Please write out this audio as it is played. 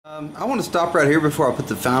I want to stop right here before I put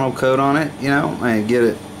the final coat on it, and get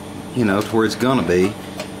it, to where it's gonna be.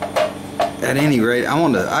 At any rate, I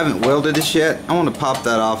haven't welded this yet. I want to pop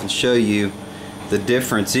that off and show you the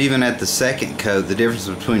difference, even at the second coat, the difference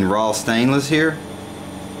between raw stainless here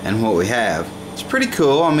and what we have. It's pretty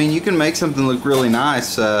cool. I mean, you can make something look really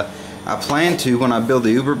nice. I plan to, when I build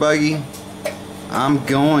the Uber buggy, I'm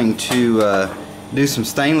going to do some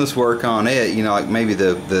stainless work on it, like maybe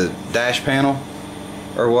the dash panel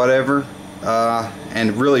or whatever,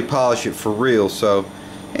 and really polish it for real. So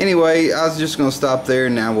anyway, I was just gonna stop there,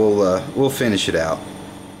 and now we'll finish it out.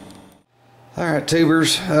 Alright,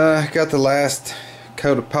 tubers, got the last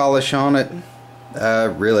coat of polish on it.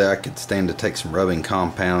 Really, I could stand to take some rubbing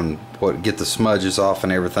compound, get the smudges off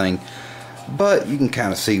and everything, but you can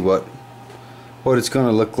kind of see what it's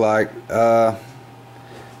gonna look like.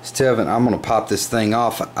 Still, I'm gonna pop this thing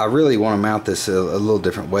off. I really want to mount this a little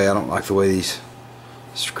different way. I don't like the way these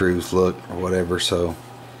screws look or whatever, so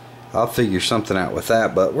I'll figure something out with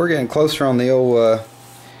that. But we're getting closer on the old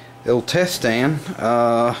test stand.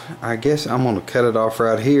 I guess I'm gonna cut it off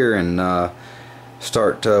right here and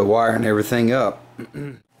start wiring everything up.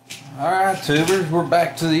 Alright, tubers, we're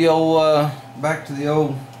back to the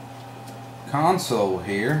old console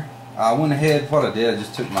here. I went ahead, what I did, I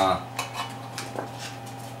just took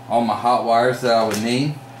all my hot wires that I would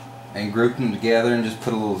need and grouped them together and just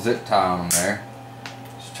put a little zip tie on them there.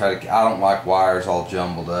 I don't like wires all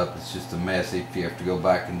jumbled up. It's just a mess if you have to go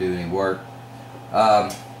back and do any work.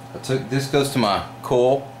 This goes to my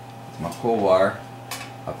coil. It's my coil wire.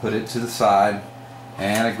 I put it to the side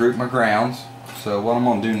and I group my grounds. So what I'm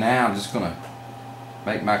going to do now, I'm just going to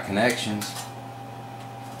make my connections.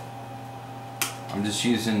 I'm just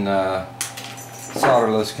using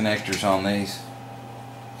solderless connectors on these.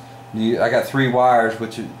 I got 3 wires,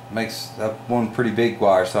 which it makes one pretty big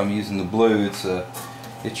wire, so I'm using the blue.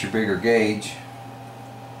 It's your bigger gauge,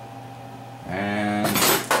 and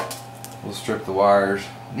we'll strip the wires.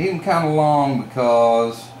 Need them kind of long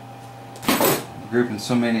because I'm grouping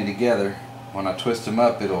so many together. When I twist them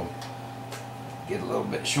up, it'll get a little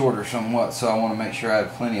bit shorter somewhat, so I want to make sure I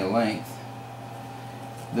have plenty of length.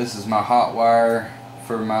 This is my hot wire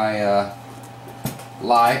for my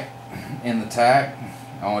light in the tack.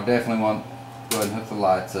 I definitely want to go ahead and hook the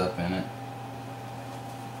lights up in it.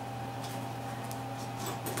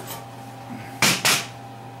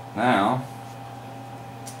 Now,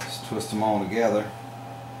 just twist them all together.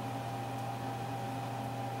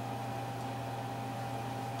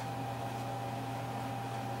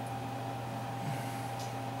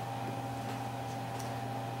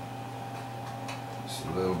 Just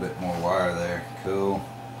a little bit more wire there. Cool.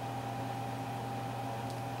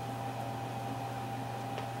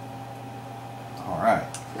 Alright,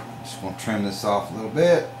 just going to trim this off a little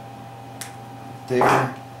bit.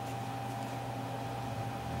 There.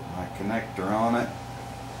 My connector on it.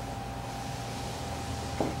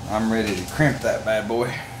 I'm ready to crimp that bad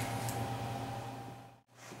boy.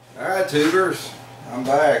 Alright, tubers, I'm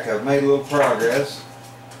back. I've made a little progress.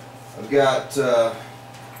 I've got on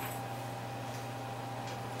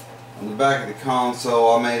the back of the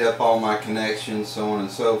console, I made up all my connections, so on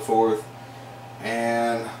and so forth,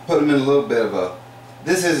 and put them in a little bit of a,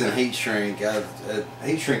 this isn't heat shrink. A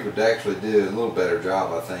heat shrink would actually do a little better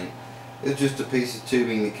job, I think. It's just a piece of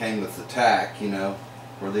tubing that came with the tack,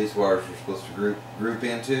 where these wires were supposed to group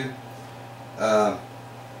into.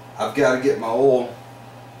 I've got to get my oil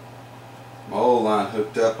line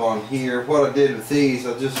hooked up on here. What I did with these,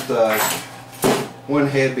 I just went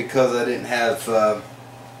ahead, because I didn't have a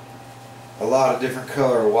lot of different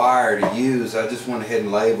color wire to use, I just went ahead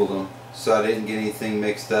and labeled them so I didn't get anything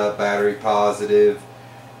mixed up. Battery positive,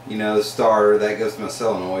 the starter, that goes to my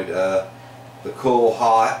solenoid. The coil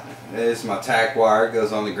hot is my tack wire, it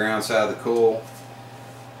goes on the ground side of the coil.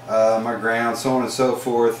 My ground, so on and so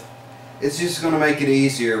forth. It's just going to make it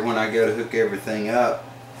easier when I go to hook everything up.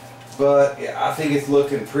 But yeah, I think it's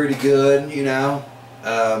looking pretty good,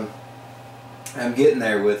 I'm getting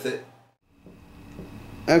there with it.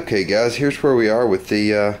 Okay guys, here's where we are with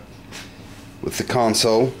the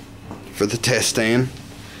console for the test stand.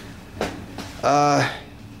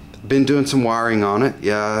 Been doing some wiring on it.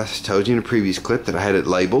 Yeah, I told you in a previous clip that I had it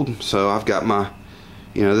labeled. So I've got my,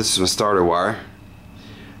 this is my starter wire.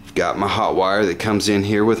 I've got my hot wire that comes in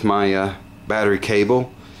here with my battery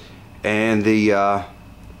cable, and the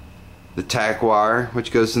tack wire,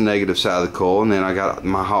 which goes to the negative side of the coil, and then I got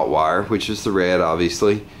my hot wire, which is the red,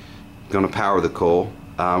 obviously, going to power the coil.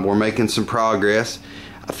 We're making some progress.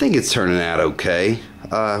 I think it's turning out okay.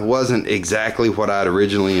 It wasn't exactly what I'd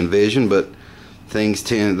originally envisioned, but things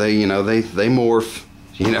tend, they morph,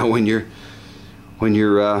 when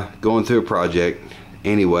you're going through a project.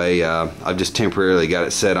 Anyway, I've just temporarily got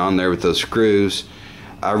it set on there with those screws.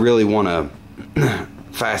 I really want to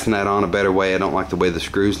fasten that on a better way. I don't like the way the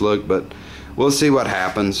screws look, but we'll see what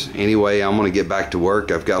happens. Anyway, I'm going to get back to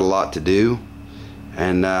work. I've got a lot to do,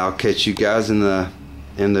 and I'll catch you guys in the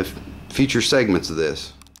future segments of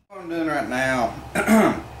this. What I'm doing right now,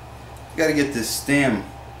 got to get this stem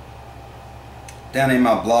down in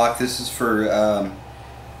my block. This is for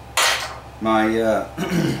my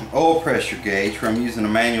oil pressure gauge, where I'm using a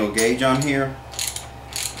manual gauge on here.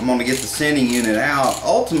 I'm going to get the sending unit out.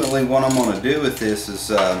 Ultimately, what I'm going to do with this is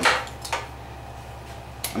I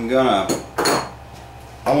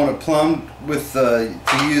want to plumb with to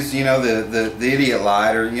use, you know, the idiot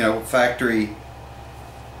light, or, you know, factory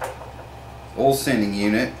oil sending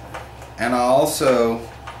unit, and I also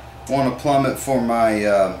want to plumb it for my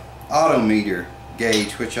odometer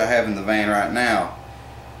gauge, which I have in the van right now.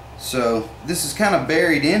 So this is kind of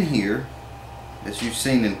buried in here, as you've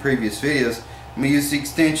seen in previous videos. I'm going to use the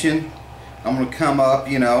extension. I'm going to come up,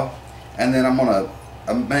 you know, and then I'm going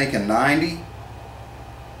to make a 90,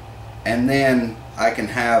 and then I can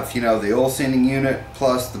have, you know, the oil sending unit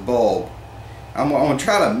plus the bulb. I'm going to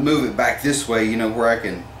try to move it back this way, you know, where I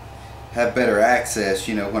can have better access,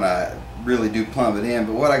 you know, when I really do plumb it in.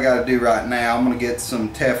 But what I got to do right now, I'm going to get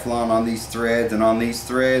some Teflon on these threads and on these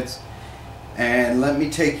threads, and let me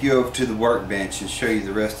take you over to the workbench and show you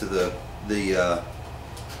the rest of the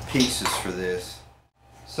pieces for this.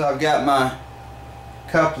 So I've got my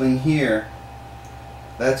coupling here.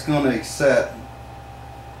 That's going to accept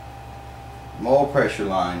my oil pressure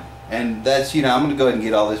line, and that's, you know, I'm going to go ahead and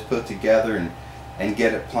get all this put together and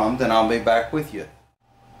get it plumbed, and I'll be back with you.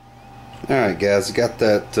 Alright guys, got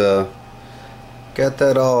that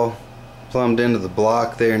all plumbed into the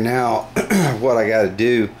block there. Now what I got to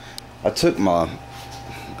do, I took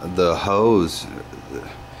the hose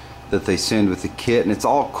that they send with the kit, and it's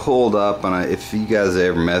all coiled up, and if you guys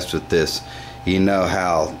ever messed with this, you know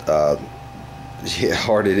how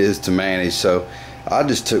hard it is to manage. So I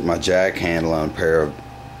just took my jack handle on a pair of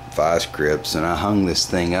vice grips, and I hung this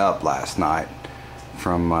thing up last night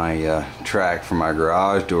from my track from my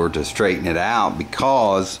garage door to straighten it out,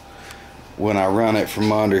 because when I run it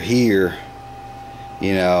from under here,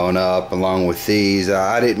 you know, and up along with these,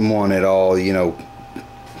 I didn't want it all, you know,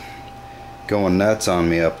 going nuts on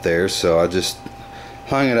me up there. So I just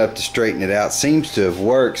hung it up to straighten it out. Seems to have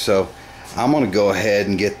worked. So I'm gonna go ahead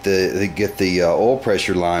and get the oil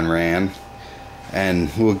pressure line ran, and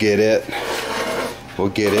we'll get it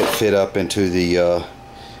fit up into the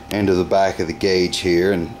back of the gauge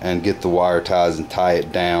here, and get the wire ties and tie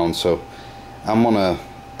it down. So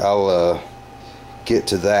I'll get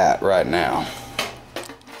to that right now.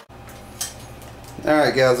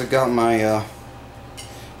 Alright guys, I got my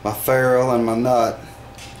my ferrule and my nut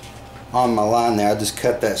on my line there. I just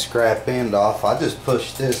cut that scrap end off. I just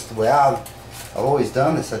push this the way I've always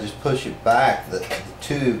done this. I just push it back, the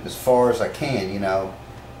tube, as far as I can, you know,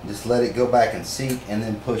 just let it go back and seat, and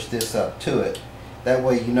then push this up to it. That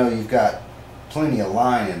way, you know, you've got plenty of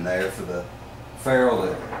line in there for the ferrule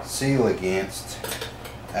to seal against,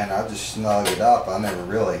 and I just snug it up. I never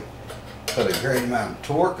really put a great amount of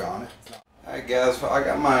torque on it. Alright guys, so I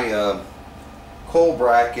got my coil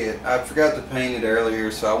bracket. I forgot to paint it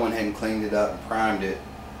earlier, so I went ahead and cleaned it up and primed it.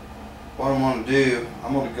 What I'm going to do,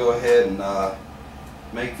 I'm going to go ahead and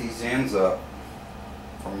make these ends up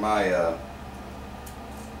for my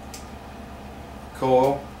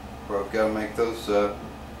coil, where I've got to make those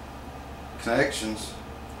connections.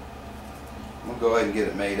 I'm going to go ahead and get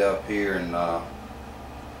it made up here, and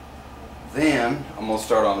then I'm going to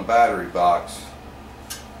start on the battery box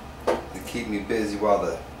to keep me busy while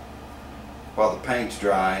the paint's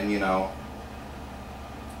drying, you know.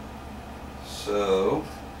 So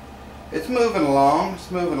it's moving along.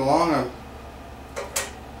 I'm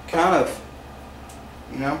kind of,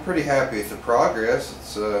 you know, I'm pretty happy with the progress.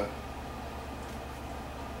 It's I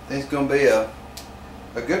think it's going to be a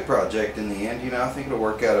good project in the end. You know, I think it'll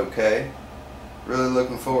work out okay. Really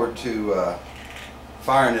looking forward to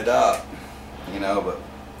firing it up, you know, but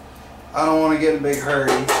I don't want to get in a big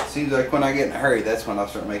hurry. Seems like when I get in a hurry, that's when I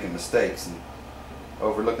start making mistakes and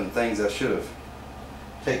overlooking things I should have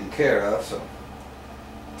taken care of. So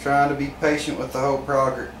trying to be patient with the whole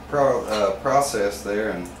process there,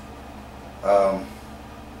 and I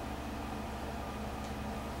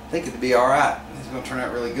think it'll be alright. It's going to turn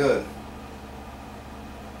out really good.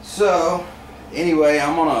 So anyway,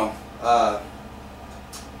 I'm going to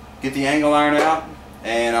get the angle iron out,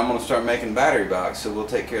 and I'm going to start making battery box, so we'll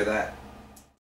take care of that.